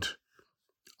 And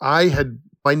I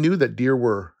knew that deer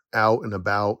were out and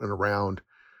about and around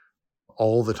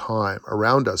all the time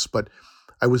around us, but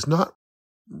I was not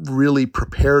really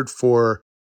prepared for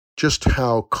just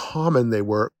how common they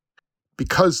were.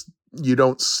 Because you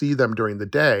don't see them during the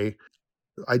day,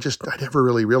 I never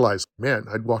really realized, man,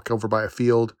 I'd walk over by a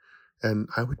field and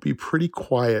I would be pretty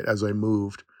quiet as I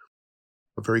moved,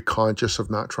 very conscious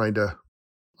of not trying to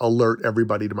alert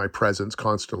everybody to my presence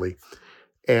constantly.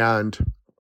 And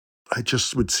I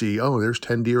just would see, oh, there's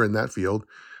 10 deer in that field.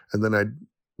 And then I'd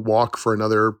walk for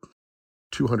another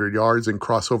 200 yards and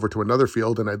cross over to another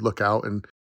field, and I'd look out, and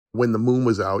when the moon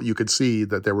was out, you could see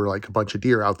that there were like a bunch of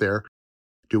deer out there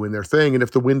doing their thing. And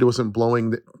if the wind wasn't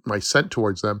blowing my scent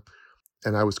towards them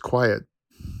and I was quiet,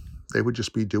 they would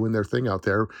just be doing their thing out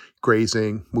there,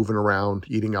 grazing, moving around,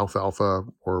 eating alfalfa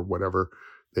or whatever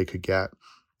they could get.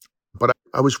 But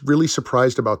I was really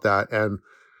surprised about that. And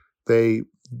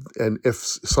if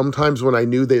sometimes when I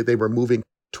knew they were moving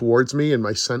towards me and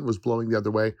my scent was blowing the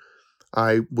other way,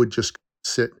 I would just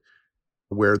sit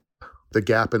where the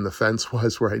gap in the fence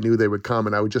was, where I knew they would come,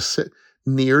 and I would just sit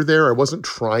near there. I wasn't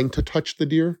trying to touch the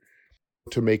deer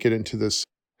to make it into this,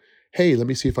 hey, let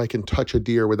me see if I can touch a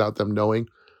deer without them knowing.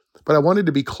 But I wanted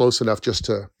to be close enough just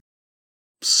to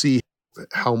see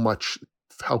how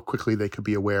quickly they could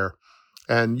be aware.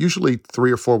 And usually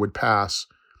 3 or 4 would pass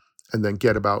and then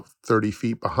get about 30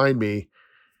 feet behind me.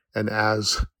 And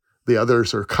as the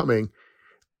others are coming,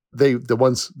 the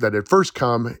ones that had first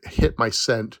come hit my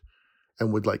scent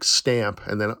and would like stamp,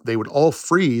 and then they would all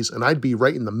freeze, and I'd be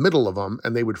right in the middle of them,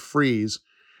 and they would freeze,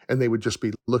 and they would just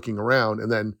be looking around.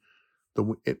 And then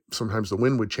sometimes the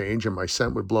wind would change and my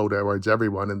scent would blow towards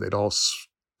everyone, and they'd all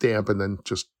stamp, and then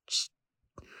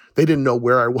they didn't know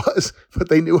where I was, but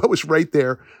they knew I was right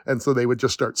there. And so they would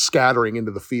just start scattering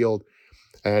into the field.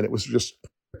 And it was just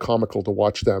comical to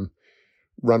watch them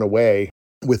run away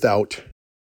without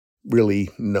really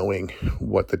knowing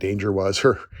what the danger was,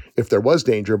 or if there was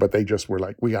danger, but they just were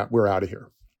like, we're out of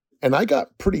here. And I got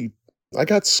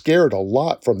scared a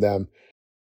lot from them,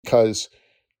 because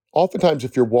oftentimes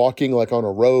if you're walking like on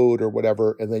a road or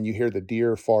whatever, and then you hear the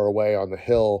deer far away on the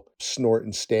hill snort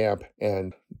and stamp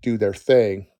and do their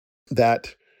thing,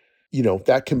 that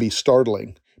can be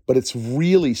startling, but it's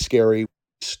really scary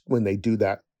when they do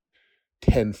that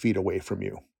 10 feet away from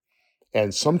you.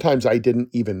 And sometimes I didn't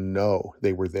even know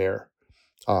they were there.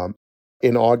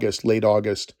 In August, late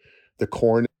August, the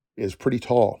corn is pretty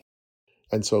tall.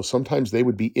 And so sometimes they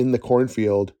would be in the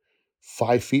cornfield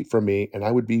 5 feet from me, and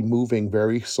I would be moving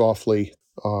very softly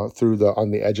on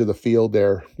the edge of the field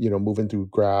there, moving through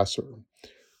grass or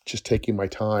just taking my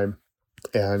time.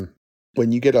 And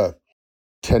when you get a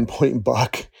 10-point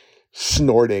buck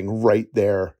snorting right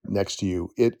there next to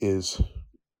you,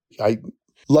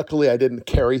 luckily I didn't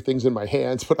carry things in my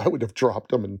hands, but I would have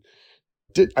dropped them, and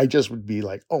I just would be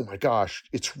like, oh my gosh,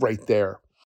 it's right there.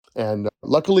 And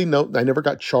luckily, no, I never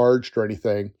got charged or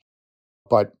anything.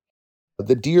 But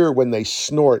the deer, when they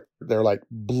snort, they're like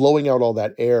blowing out all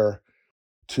that air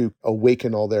to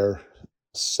awaken all their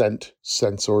scent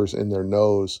sensors in their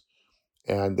nose.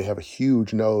 And they have a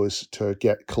huge nose to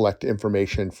collect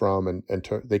information from, and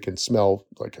they can smell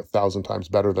like 1,000 times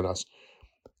better than us.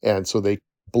 And so they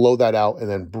blow that out and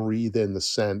then breathe in the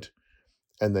scent,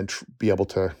 and then be able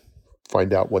to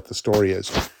find out what the story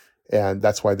is. And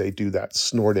that's why they do that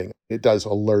snorting. It does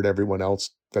alert everyone else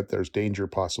that there's danger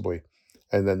possibly.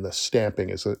 And then the stamping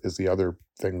is the other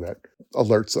thing that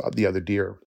alerts the other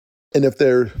deer. And if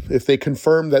they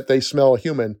confirm that they smell a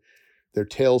human, their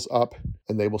tail's up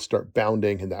and they will start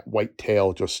bounding, and that white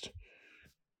tail just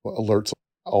alerts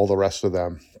all the rest of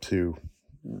them to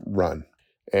run.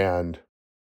 And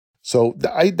so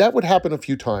that would happen a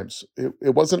few times.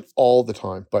 It wasn't all the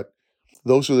time, but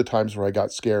those are the times where I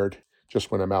got scared, just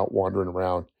when I'm out wandering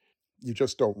around. You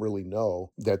just don't really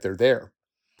know that they're there.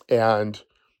 And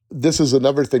this is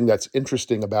another thing that's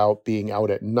interesting about being out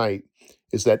at night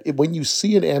is that when you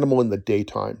see an animal in the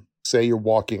daytime, say you're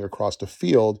walking across a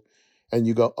field and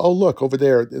you go, oh, look over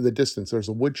there in the distance, there's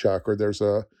a woodchuck or there's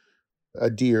a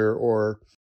deer or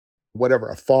whatever,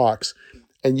 a fox,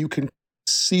 and you can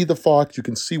see the fox, you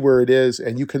can see where it is,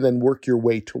 and you can then work your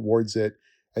way towards it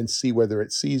and see whether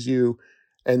it sees you.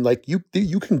 And like you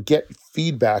can get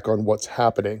feedback on what's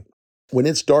happening. When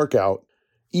it's dark out,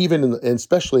 even and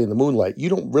especially in the moonlight, you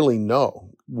don't really know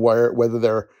whether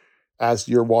they're, as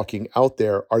you're walking out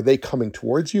there, are they coming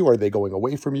towards you? Are they going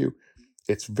away from you?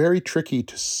 It's very tricky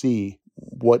to see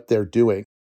what they're doing.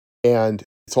 And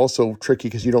it's also tricky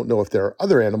because you don't know if there are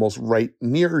other animals right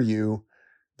near you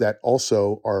that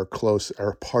also are close,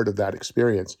 are part of that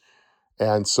experience.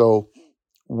 And so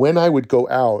when I would go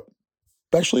out,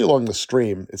 especially along the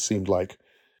stream, it seemed like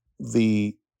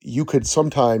you could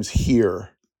sometimes hear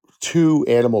two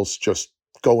animals just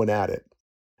going at it.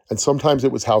 And sometimes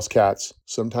it was house cats,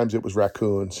 sometimes it was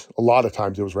raccoons. A lot of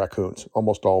times it was raccoons,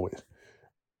 almost always.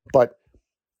 But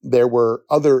there were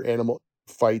other animal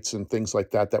fights and things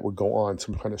like that that would go on,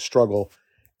 some kind of struggle.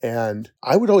 And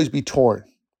I would always be torn.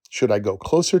 Should I go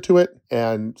closer to it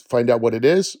and find out what it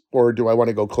is? Or do I want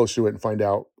to go closer to it and find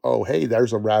out, oh, hey,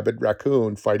 there's a rabid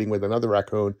raccoon fighting with another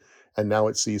raccoon, and now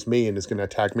it sees me and is going to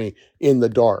attack me in the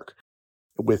dark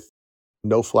with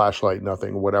no flashlight,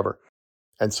 nothing, whatever.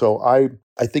 And so I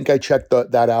think I checked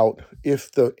that out.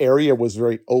 If the area was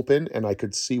very open and I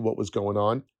could see what was going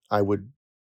on, I would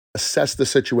assess the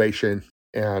situation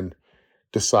and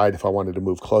decide if I wanted to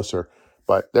move closer.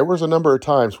 But there was a number of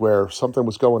times where something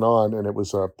was going on and it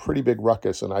was a pretty big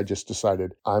ruckus, and I just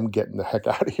decided I'm getting the heck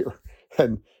out of here.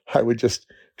 And I would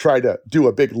just try to do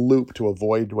a big loop to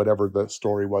avoid whatever the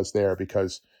story was there,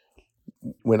 because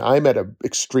when I'm at an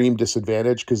extreme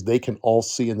disadvantage, because they can all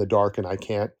see in the dark and I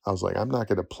can't, I was like, I'm not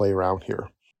going to play around here.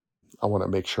 I want to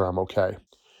make sure I'm okay.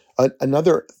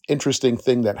 Another interesting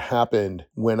thing that happened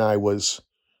when I was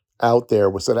out there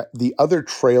was that the other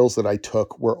trails that I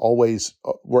took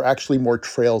were actually more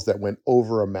trails that went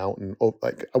over a mountain,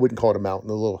 like I wouldn't call it a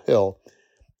mountain, a little hill.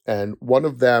 And one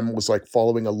of them was like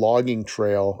following a logging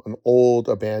trail, an old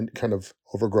abandoned kind of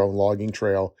overgrown logging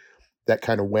trail that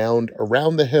kind of wound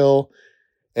around the hill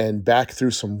and back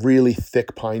through some really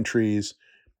thick pine trees,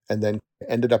 and then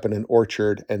ended up in an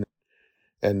orchard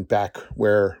and back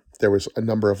where there was a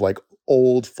number of like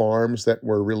old farms that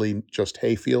were really just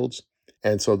hay fields.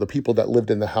 And so the people that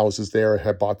lived in the houses there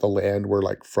had bought the land, were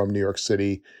like from New York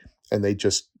City, and they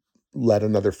just let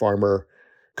another farmer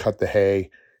cut the hay.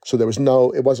 So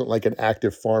it wasn't like an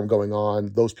active farm going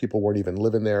on. Those people weren't even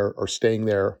living there or staying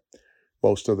there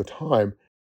most of the time.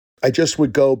 I just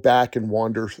would go back and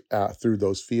wander through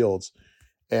those fields.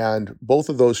 And both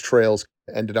of those trails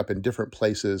ended up in different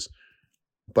places,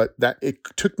 but that it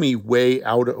took me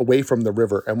away from the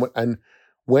river. And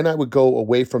when I would go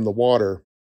away from the water,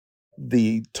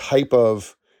 the type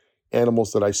of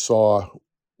animals that I saw,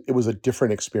 it was a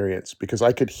different experience because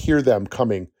I could hear them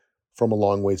coming from a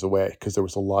long ways away because there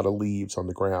was a lot of leaves on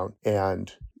the ground.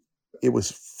 And it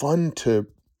was fun to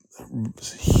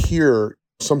hear.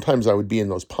 Sometimes I would be in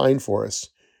those pine forests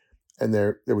and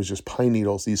there was just pine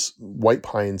needles. These white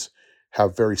pines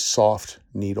have very soft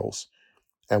needles.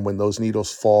 And when those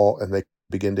needles fall and they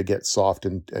begin to get soft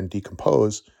and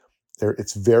decompose,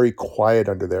 it's very quiet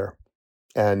under there.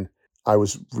 And I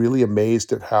was really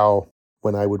amazed at how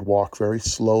when I would walk very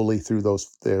slowly through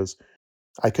those,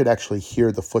 I could actually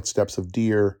hear the footsteps of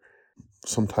deer.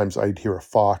 Sometimes I'd hear a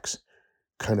fox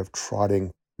kind of trotting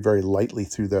very lightly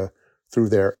through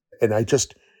there. And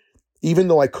even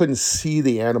though I couldn't see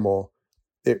the animal,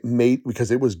 because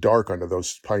it was dark under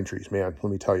those pine trees, man,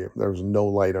 let me tell you, there was no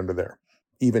light under there.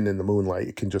 Even in the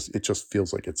moonlight, it just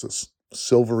feels like it's a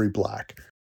silvery black.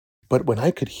 But when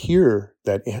I could hear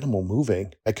that animal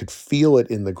moving, I could feel it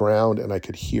in the ground and I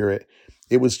could hear it.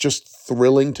 It was just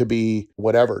thrilling to be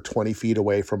 20 feet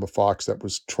away from a fox that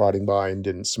was trotting by and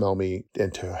didn't smell me,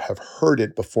 and to have heard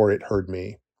it before it heard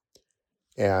me.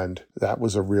 And that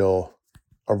was a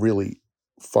really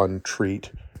fun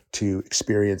treat to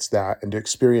experience that, and to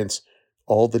experience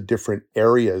all the different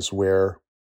areas where,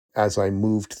 as I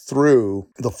moved through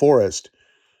the forest,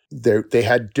 they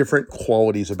had different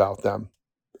qualities about them.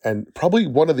 And probably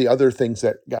one of the other things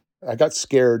I got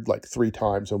scared like 3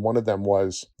 times, and one of them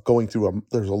was going through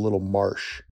there's a little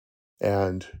marsh,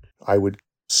 and I would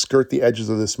skirt the edges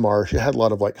of this marsh. It had a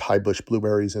lot of like high bush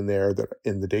blueberries in there that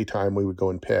in the daytime we would go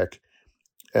and pick.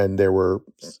 And there were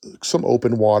some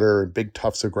open water and big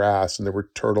tufts of grass, and there were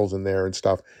turtles in there and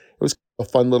stuff. It was a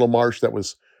fun little marsh that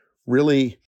was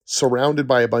really surrounded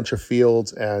by a bunch of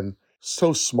fields and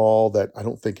so small that I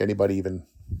don't think anybody even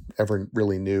ever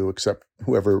really knew, except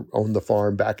whoever owned the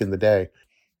farm back in the day.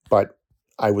 But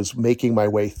I was making my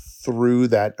way through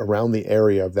that, around the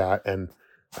area of that, and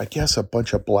I guess a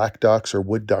bunch of black ducks or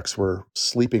wood ducks were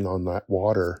sleeping on that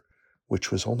water,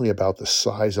 which was only about the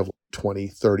size of 20,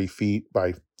 30 feet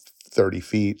by 30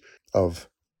 feet of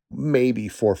maybe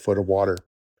 4 foot of water.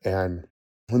 And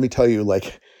let me tell you,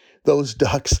 like those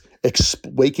ducks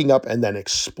waking up and then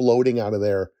exploding out of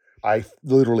there, I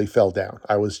literally fell down.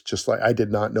 I was just like, I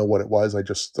did not know what it was.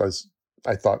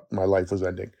 I thought my life was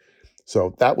ending.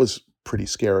 So that was pretty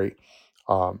scary.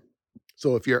 Um,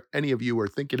 so if any of you are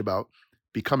thinking about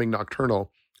becoming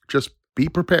nocturnal, just be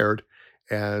prepared,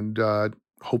 and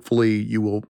hopefully you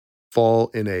will fall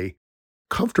in a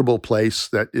comfortable place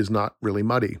that is not really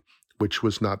muddy, which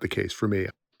was not the case for me.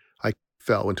 I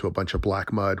fell into a bunch of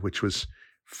black mud, which was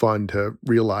fun to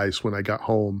realize when I got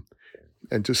home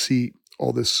and to see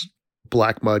all this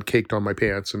black mud caked on my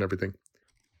pants and everything.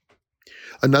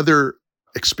 Another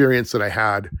experience that I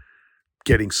had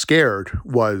getting scared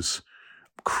was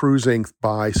cruising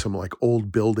by some like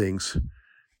old buildings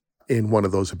in one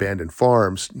of those abandoned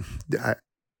farms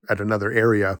at another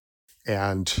area.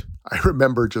 And I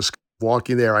remember just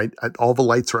walking there. All the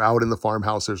lights are out in the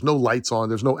farmhouse. There's no lights on.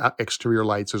 There's no exterior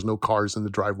lights. There's no cars in the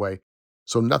driveway.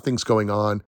 So nothing's going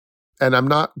on. And I'm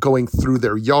not going through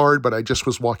their yard, but I just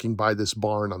was walking by this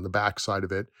barn on the backside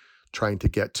of it, trying to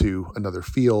get to another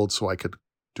field so I could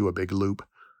do a big loop.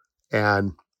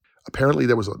 And apparently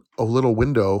there was a little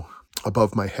window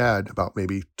above my head, about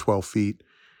maybe 12 feet.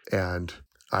 And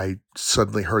I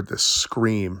suddenly heard this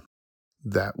scream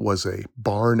that was a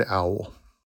barn owl.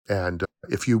 And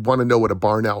if you want to know what a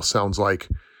barn owl sounds like,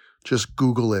 just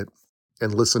Google it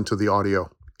and listen to the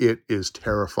audio. It is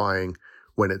terrifying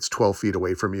when it's 12 feet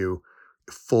away from you,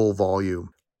 full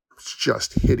volume. It's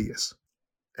just hideous.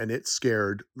 And it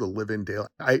scared the living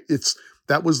daylight.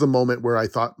 That was the moment where I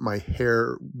thought my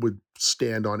hair would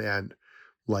stand on end,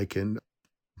 like in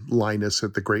Linus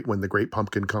at when the Great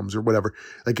Pumpkin comes or whatever.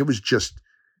 Like it was just,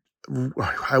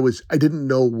 I didn't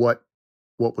know what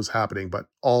was happening, but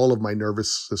all of my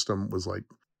nervous system was like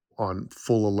on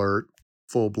full alert,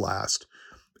 full blast.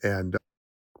 And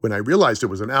when I realized it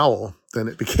was an owl, then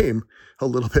it became a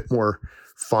little bit more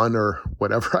fun or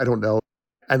whatever. I don't know.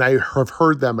 And I have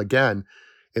heard them again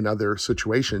in other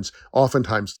situations,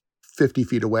 oftentimes 50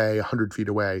 feet away, 100 feet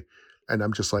away. And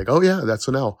I'm just like, oh yeah, that's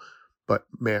an owl. But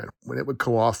man, when it would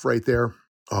go off right there,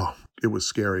 oh, it was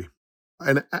scary.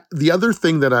 And the other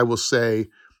thing that I will say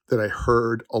that I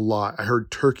heard a lot, I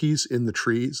heard turkeys in the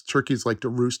trees. Turkeys like to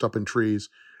roost up in trees.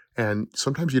 And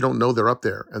sometimes you don't know they're up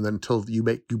there. And then until you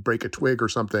break a twig or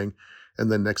something.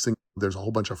 And then next thing, there's a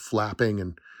whole bunch of flapping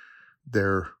and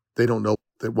they don't know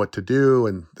what to do.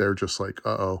 And they're just like,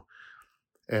 uh-oh.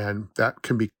 And that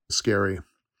can be scary.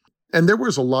 And there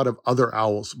was a lot of other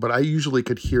owls, but I usually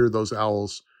could hear those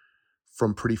owls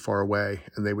from pretty far away,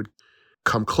 and they would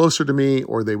come closer to me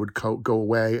or they would go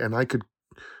away. And I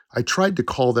tried to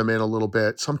call them in a little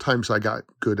bit. Sometimes I got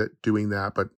good at doing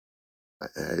that, but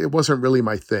it wasn't really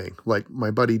my thing. Like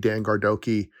my buddy Dan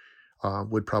Gardoki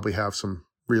would probably have some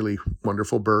really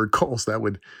wonderful bird calls that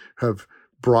would have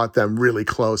brought them really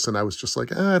close. And I was just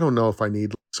like, I don't know if I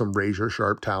need some razor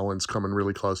sharp talons coming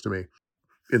really close to me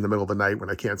in the middle of the night when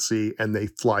I can't see. And they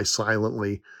fly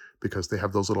silently because they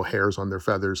have those little hairs on their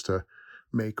feathers to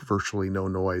make virtually no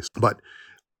noise. But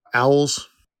owls,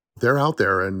 they're out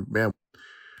there, and man,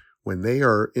 when they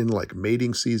are in like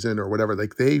mating season or whatever,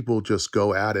 like they will just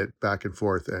go at it back and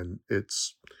forth. And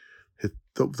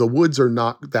the woods are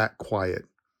not that quiet.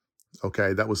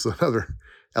 Okay. That was another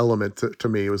element to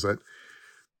me, was that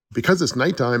because it's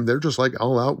nighttime, they're just like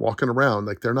all out walking around.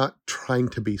 Like they're not trying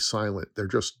to be silent. They're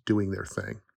just doing their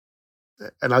thing.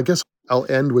 And I guess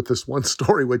I'll end with this one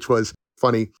story, which was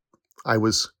funny. I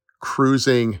was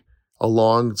cruising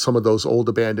along some of those old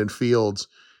abandoned fields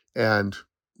and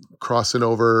crossing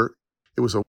over. It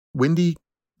was a windy,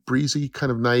 breezy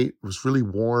kind of night. It was really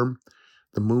warm.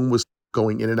 The moon was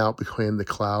going in and out behind the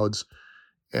clouds.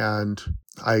 And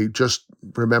I just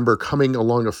remember coming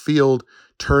along a field,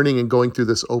 turning and going through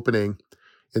this opening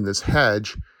in this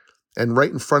hedge. And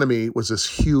right in front of me was this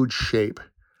huge shape.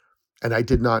 And I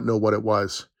did not know what it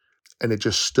was. And it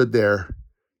just stood there.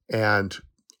 And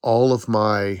all of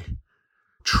my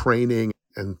training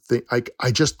and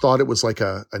I just thought it was like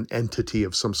an entity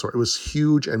of some sort. It was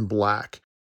huge and black.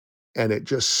 And it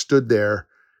just stood there,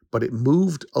 but it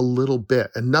moved a little bit,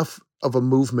 enough of a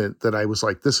movement that I was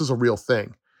like, this is a real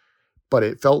thing. But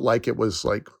it felt like it was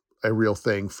like a real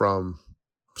thing from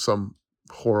some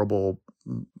horrible,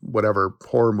 whatever,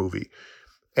 horror movie.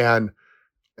 And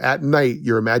at night,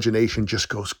 your imagination just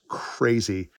goes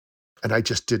crazy. And I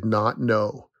just did not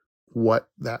know what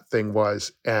that thing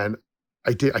was. And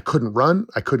I couldn't run.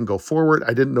 I couldn't go forward.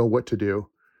 I didn't know what to do.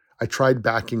 I tried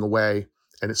backing away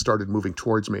and it started moving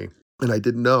towards me. And I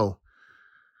didn't know.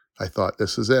 I thought,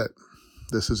 this is it.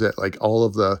 This is it. Like all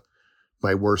of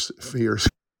my worst fears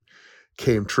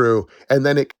came true. And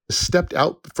then it stepped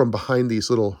out from behind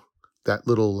that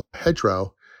little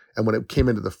hedgerow. And when it came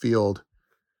into the field,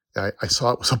 I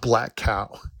saw it was a black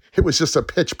cow. It was just a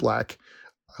pitch black,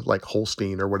 like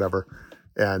Holstein or whatever.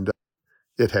 And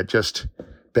it had just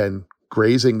been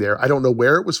grazing there. I don't know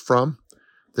where it was from.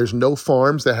 There's no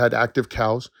farms that had active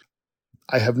cows.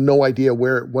 I have no idea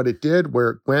what it did, where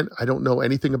it went. I don't know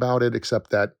anything about it except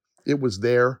that it was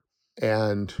there.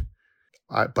 But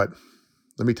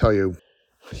let me tell you,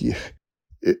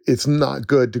 it's not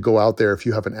good to go out there if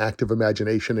you have an active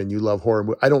imagination and you love horror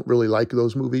movies. I don't really like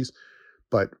those movies,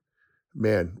 but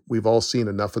man, we've all seen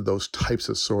enough of those types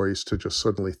of stories to just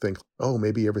suddenly think, oh,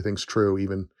 maybe everything's true.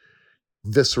 Even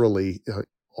viscerally,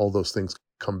 all those things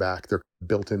come back. They're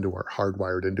built into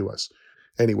hardwired into us.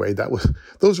 Anyway,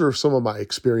 those are some of my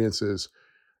experiences.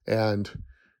 And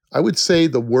I would say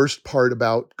the worst part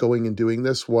about going and doing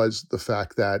this was the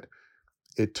fact that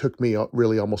it took me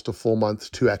really almost a full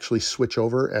month to actually switch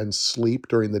over and sleep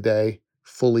during the day,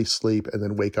 fully sleep, and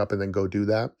then wake up and then go do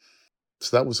that.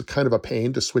 So that was a kind of a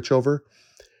pain to switch over.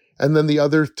 And then the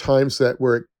other times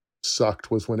where it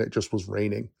sucked was when it just was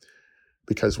raining.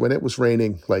 Because when it was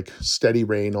raining, like steady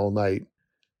rain all night,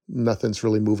 nothing's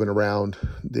really moving around.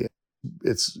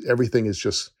 Everything is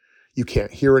just, you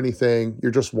can't hear anything.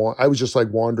 I was just like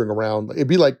wandering around. It'd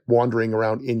be like wandering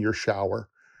around in your shower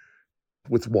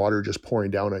with water just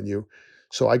pouring down on you.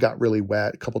 So I got really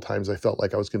wet. A couple times I felt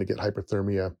like I was going to get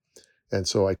hypothermia. And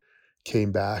so I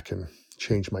came back and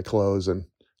changed my clothes and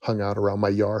hung out around my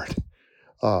yard.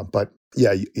 But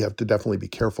yeah, you have to definitely be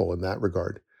careful in that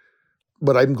regard.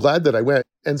 But I'm glad that I went.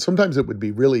 And sometimes it would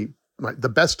be really, the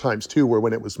best times too were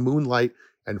when it was moonlight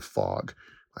and fog.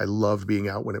 I loved being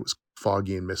out when it was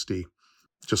foggy and misty.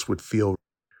 Just would feel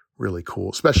really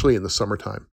cool, especially in the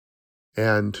summertime.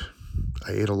 And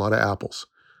I ate a lot of apples.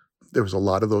 There was a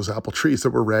lot of those apple trees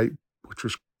that were red, which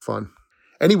was fun.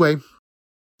 Anyway,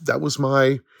 that was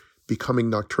my Becoming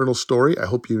Nocturnal story. I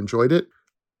hope you enjoyed it.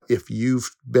 If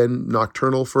you've been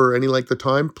nocturnal for any length of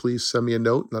time, please send me a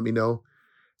note. Let me know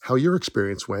how your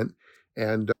experience went.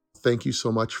 And thank you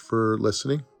so much for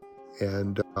listening.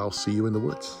 And I'll see you in the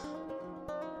woods.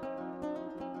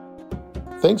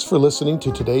 Thanks for listening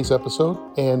to today's episode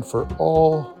and for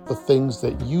all the things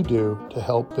that you do to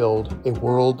help build a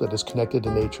world that is connected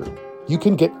to nature. You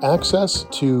can get access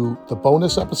to the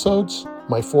bonus episodes,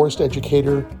 my Forest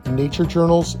Educator nature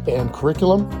journals and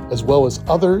curriculum, as well as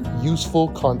other useful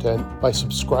content by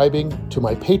subscribing to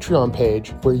my Patreon page,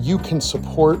 where you can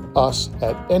support us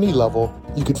at any level.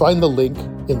 You can find the link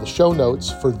in the show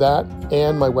notes for that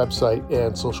and my website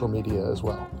and social media as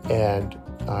well. And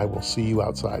I will see you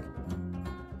outside.